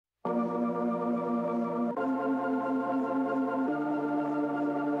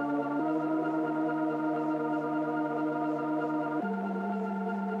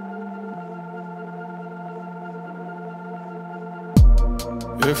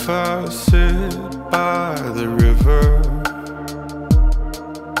if I sit by the river,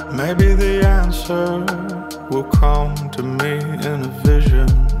 maybe the answer will come to me in a vision.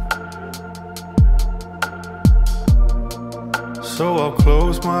 So I'll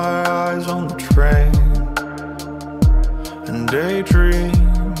close my eyes on the train and daydream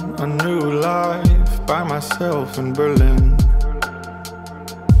a new life by myself in Berlin.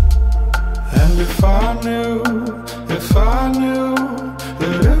 And if I knew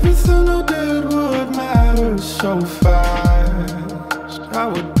that everything I did would matter so fast, I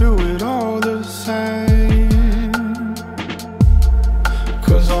would do it all the same.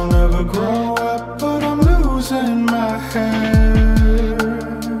 'Cause I'll never grow up, but I'm losing my hair.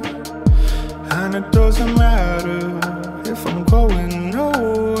 And it doesn't matter if I'm going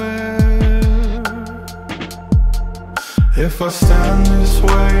nowhere. If I stand this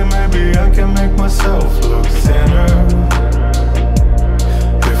way, maybe I can make myself look thinner.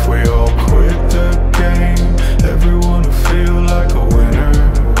 If we all quit the game, everyone will feel like a winner.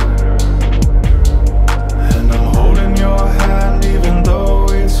 And I'm holding your hand even though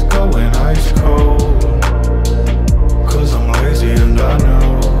it's going ice cold. 'Cause I'm lazy and I know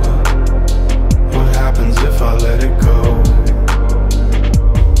what happens if I let it go.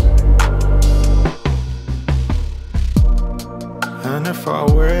 And if I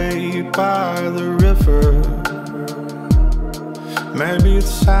wait by the river, maybe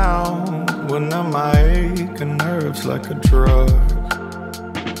it's sound will numb my aching nerves like a drug.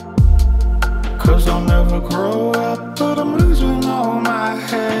 'Cause I'll never grow up, but I'm losing all my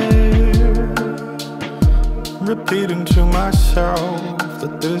hair. Repeating to myself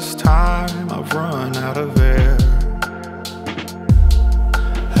that this time I've run out of air.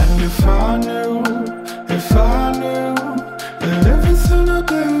 And if I knew that everything I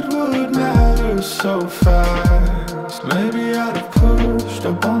did would matter so fast, maybe I'd have pushed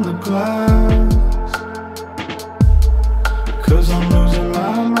up on the glass. 'Cause I'm losing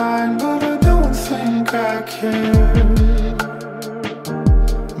my mind, but I don't think I care.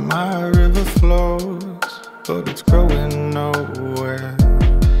 My river flows, but it's going nowhere.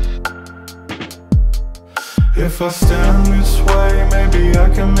 If I stand this way, maybe I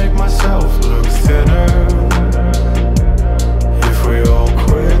can make myself look thinner.